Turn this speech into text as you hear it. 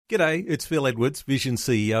G'day, it's Phil Edwards, Vision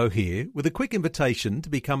CEO here, with a quick invitation to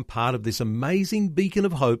become part of this amazing beacon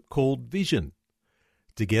of hope called Vision.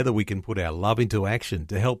 Together we can put our love into action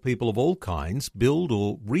to help people of all kinds build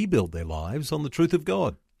or rebuild their lives on the truth of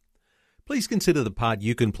God. Please consider the part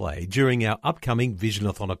you can play during our upcoming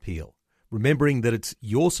Visionathon appeal, remembering that it's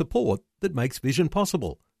your support that makes Vision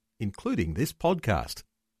possible, including this podcast.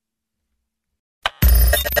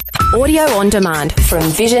 Audio on demand from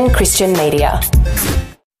Vision Christian Media.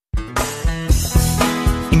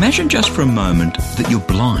 Imagine just for a moment that you're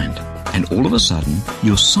blind and all of a sudden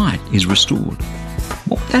your sight is restored.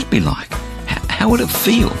 What would that be like? How would it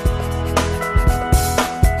feel?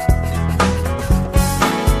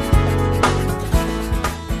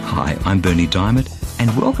 Hi, I'm Bernie Diamond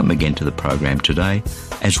and welcome again to the program today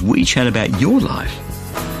as we chat about your life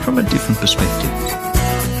from a different perspective.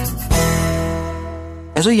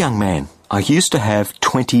 As a young man, I used to have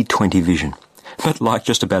 20/20 vision. But like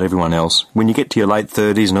just about everyone else, when you get to your late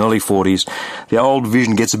 30s and early 40s, the old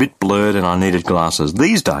vision gets a bit blurred and I needed glasses.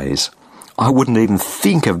 These days, I wouldn't even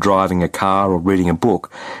think of driving a car or reading a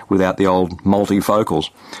book without the old multifocals.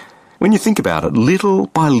 When you think about it, little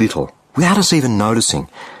by little, without us even noticing,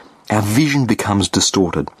 our vision becomes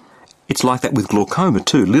distorted. It's like that with glaucoma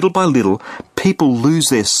too. Little by little, people lose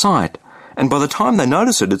their sight, and by the time they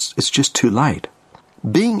notice it, it's just too late.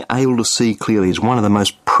 Being able to see clearly is one of the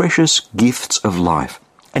most precious gifts of life.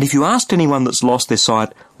 And if you asked anyone that's lost their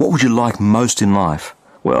sight, what would you like most in life?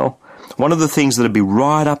 Well, one of the things that would be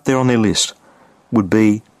right up there on their list would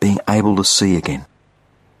be being able to see again.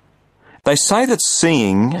 They say that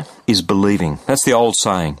seeing is believing. That's the old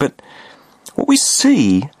saying. But what we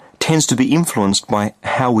see tends to be influenced by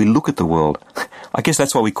how we look at the world. I guess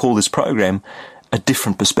that's why we call this program A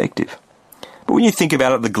Different Perspective. But when you think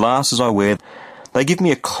about it, the glasses I wear, they give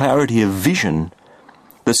me a clarity of vision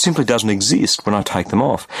that simply doesn't exist when I take them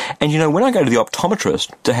off. And when I go to the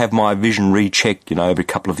optometrist to have my vision rechecked, every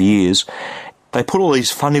couple of years, they put all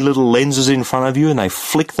these funny little lenses in front of you and they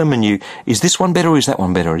flick them and is this one better or is that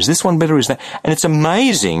one better? Is this one better or is that? And it's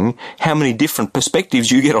amazing how many different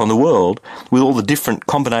perspectives you get on the world with all the different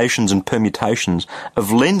combinations and permutations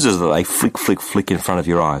of lenses that they flick in front of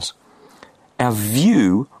your eyes. Our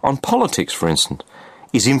view on politics, for instance,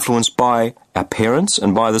 is influenced by our parents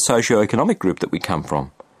and by the socio-economic group that we come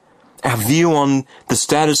from. Our view on the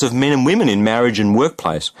status of men and women in marriage and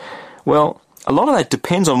workplace, well, a lot of that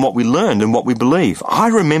depends on what we learned and what we believe. I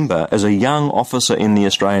remember as a young officer in the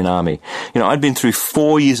Australian Army, I'd been through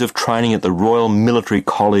 4 years of training at the Royal Military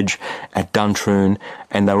College at Duntroon,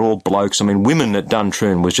 and they were all blokes. Women at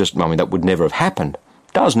Duntroon was just, that would never have happened.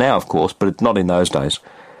 It does now, of course, but it's not in those days.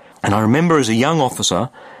 And I remember as a young officer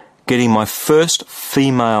getting my first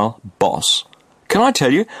female boss. Can I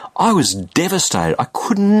tell you, I was devastated. I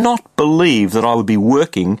could not believe that I would be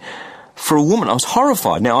working for a woman. I was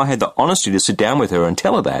horrified. Now, I had the honesty to sit down with her and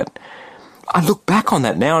tell her that. I look back on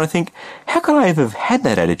that now and I think, how could I ever have had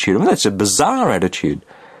that attitude? That's a bizarre attitude.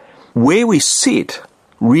 Where we sit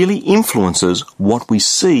really influences what we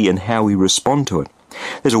see and how we respond to it.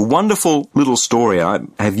 There's a wonderful little story. I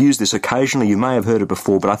have used this occasionally. You may have heard it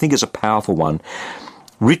before, but I think it's a powerful one.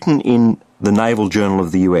 Written in the Naval Journal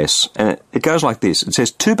of the US, and it goes like this. It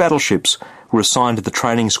says, 2 battleships were assigned to the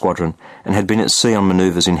training squadron and had been at sea on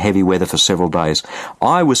manoeuvres in heavy weather for several days.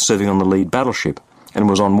 I was serving on the lead battleship and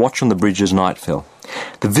was on watch on the bridge as night fell.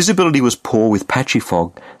 The visibility was poor with patchy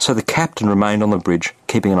fog, so the captain remained on the bridge,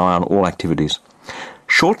 keeping an eye on all activities.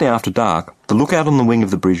 Shortly after dark, the lookout on the wing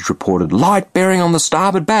of the bridge reported, "Light bearing on the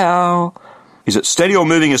starboard bow." "Is it steady or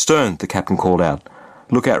moving astern?" the captain called out.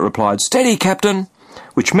 Lookout replied, "Steady, Captain,"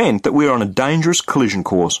 which meant that we were on a dangerous collision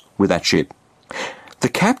course with that ship. The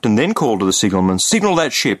captain then called to the signalman, "Signal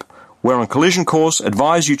that ship. We're on collision course.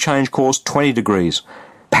 Advise you change course 20 degrees.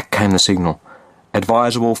 Back came the signal.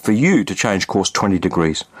 "Advisable for you to change course 20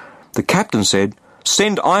 degrees. The captain said,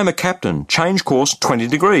 "Send I am a captain. Change course 20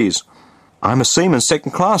 degrees. "I'm a seaman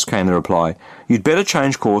second class," came the reply. "You'd better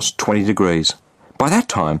change course 20 degrees. By that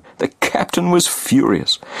time, the captain was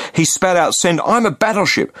furious. He spat out, "Send I'm a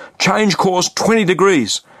battleship. Change course 20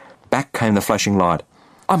 degrees. Back came the flashing light.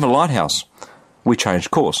 "I'm a lighthouse." We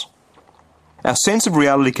changed course. Our sense of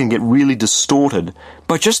reality can get really distorted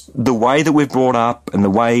by just the way that we're brought up and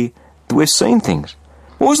the way that we've seen things.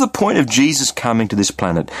 What was the point of Jesus coming to this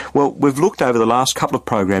planet? Well, we've looked over the last couple of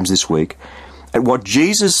programs this week at what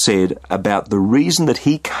Jesus said about the reason that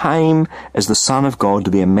he came as the Son of God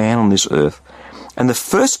to be a man on this earth. And the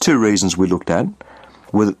first 2 reasons we looked at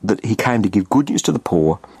were that he came to give good news to the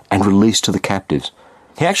poor and release to the captives.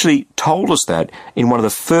 He actually told us that in one of the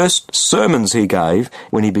first sermons he gave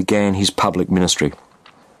when he began his public ministry.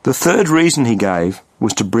 The third reason he gave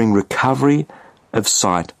was to bring recovery of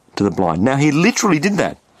sight to the blind. Now, he literally did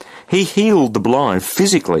that. He healed the blind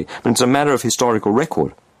physically, and it's a matter of historical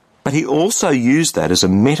record. But he also used that as a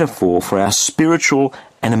metaphor for our spiritual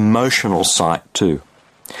and emotional sight too.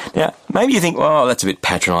 Now, maybe you think, well, that's a bit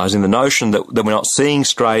patronising, the notion that we're not seeing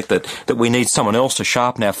straight, that we need someone else to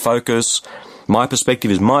sharpen our focus. My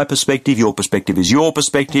perspective is my perspective, your perspective is your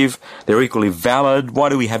perspective. They're equally valid. Why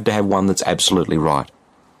do we have to have one that's absolutely right?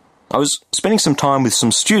 I was spending some time with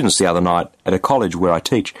some students the other night at a college where I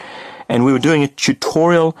teach, and we were doing a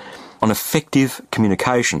tutorial on effective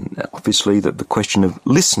communication. Obviously, the question of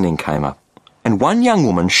listening came up. And one young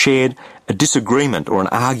woman shared a disagreement or an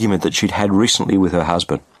argument that she'd had recently with her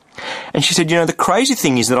husband. And she said, the crazy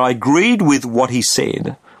thing is that I agreed with what he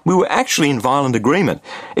said. We were actually in violent agreement.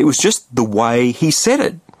 It was just the way he said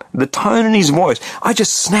it, the tone in his voice. I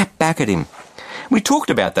just snapped back at him. We talked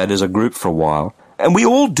about that as a group for a while, and we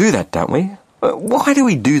all do that, don't we? Why do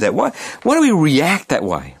we do that? Why do we react that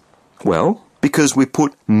way? Well, because we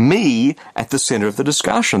put me at the centre of the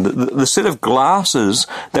discussion. The set of glasses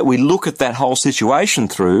that we look at that whole situation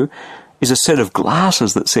through is a set of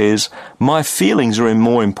glasses that says, my feelings are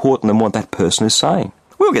more important than what that person is saying.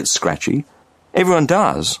 We'll get scratchy. Everyone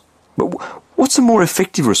does. But what's a more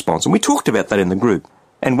effective response? And we talked about that in the group.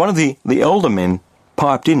 And one of the elder men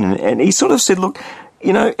piped in and he sort of said, look,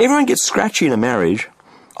 everyone gets scratchy in a marriage.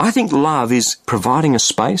 I think love is providing a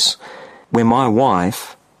space where my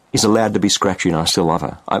wife is allowed to be scratchy and I still love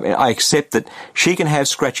her. I accept that she can have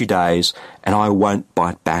scratchy days and I won't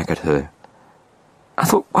bite back at her. I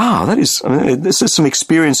thought, wow, this is some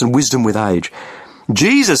experience and wisdom with age.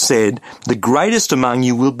 Jesus said, the greatest among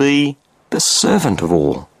you will be the servant of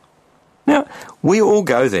all. Now, we all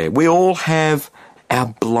go there. We all have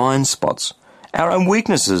our blind spots, our own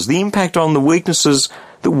weaknesses, the impact on the weaknesses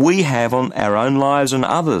that we have on our own lives and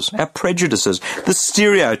others, our prejudices, the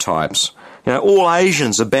stereotypes. All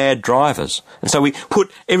Asians are bad drivers. And so we put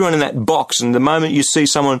everyone in that box, and the moment you see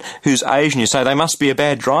someone who's Asian, you say they must be a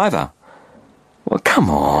bad driver. Well, come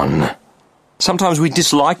on. Sometimes we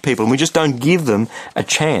dislike people and we just don't give them a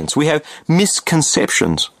chance. We have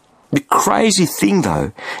misconceptions. The crazy thing,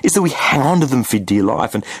 though, is that we hang on to them for dear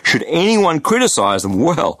life, and should anyone criticise them,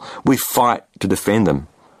 well, we fight to defend them.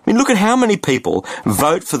 Look at how many people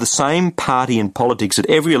vote for the same party in politics at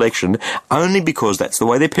every election only because that's the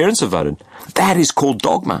way their parents have voted. That is called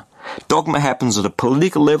dogma. Dogma happens at a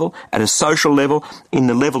political level, at a social level, in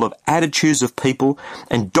the level of attitudes of people,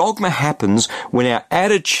 and dogma happens when our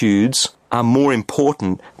attitudes are more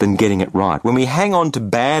important than getting it right. When we hang on to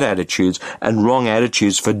bad attitudes and wrong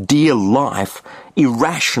attitudes for dear life,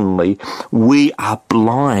 irrationally, we are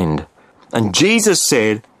blind. And Jesus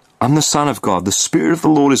said, I'm the Son of God. The Spirit of the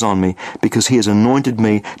Lord is on me because he has anointed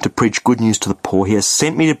me to preach good news to the poor. He has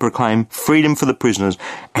sent me to proclaim freedom for the prisoners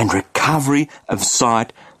and recovery of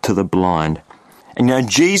sight to the blind. And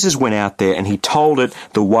Jesus went out there and he told it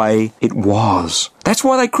the way it was. That's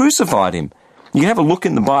why they crucified him. You can have a look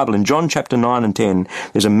in the Bible in John chapter 9 and 10.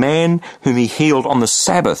 There's a man whom he healed on the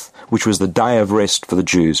Sabbath, which was the day of rest for the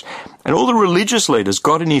Jews. And all the religious leaders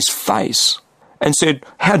got in his face and said,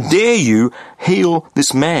 how dare you heal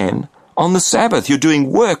this man on the Sabbath? You're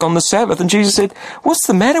doing work on the Sabbath. And Jesus said, what's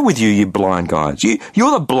the matter with you, you blind guys?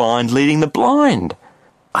 You're the blind leading the blind.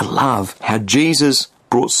 I love how Jesus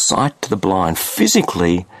brought sight to the blind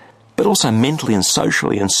physically, but also mentally and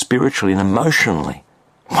socially and spiritually and emotionally.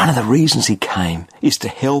 One of the reasons he came is to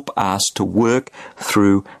help us to work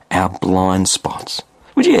through our blind spots.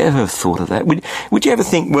 Would you ever have thought of that? Would you ever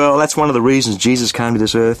think, well, that's one of the reasons Jesus came to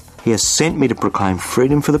this earth? He has sent me to proclaim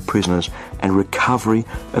freedom for the prisoners and recovery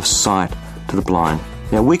of sight to the blind.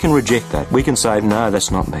 Now, we can reject that. We can say, no,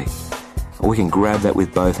 that's not me. Or we can grab that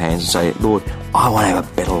with both hands and say, Lord, I want to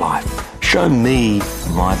have a better life. Show me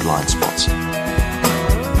my blind spots.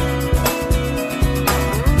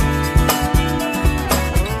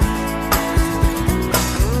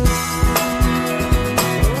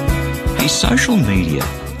 Social media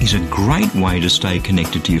is a great way to stay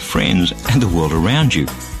connected to your friends and the world around you.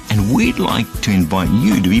 And we'd like to invite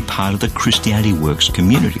you to be part of the Christianity Works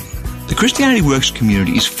community. The Christianity Works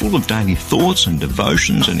community is full of daily thoughts and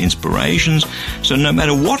devotions and inspirations, so no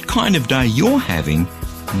matter what kind of day you're having,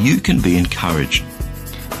 you can be encouraged.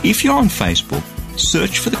 If you're on Facebook,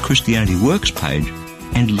 search for the Christianity Works page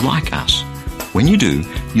and like us. When you do,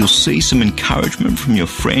 you'll see some encouragement from your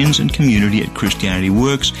friends and community at Christianity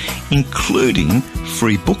Works, including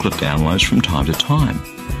free booklet downloads from time to time.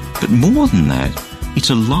 But more than that, it's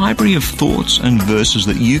a library of thoughts and verses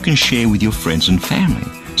that you can share with your friends and family.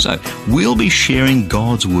 So we'll be sharing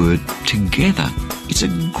God's Word together. It's a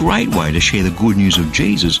great way to share the good news of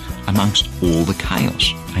Jesus amongst all the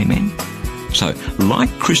chaos. Amen? So, like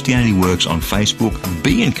Christianity Works on Facebook,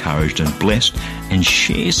 be encouraged and blessed, and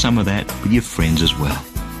share some of that with your friends as well.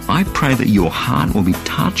 I pray that your heart will be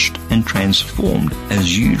touched and transformed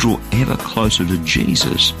as you draw ever closer to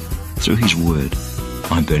Jesus through His Word.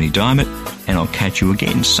 I'm Bernie Diamond, and I'll catch you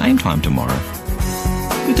again same time tomorrow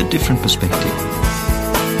with a different perspective.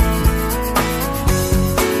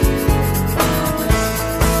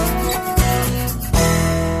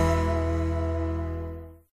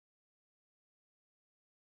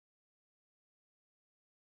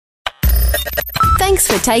 Thanks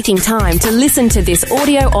for taking time to listen to this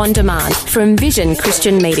audio on demand from Vision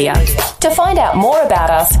Christian Media. To find out more about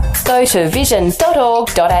us, go to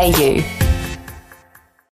vision.org.au.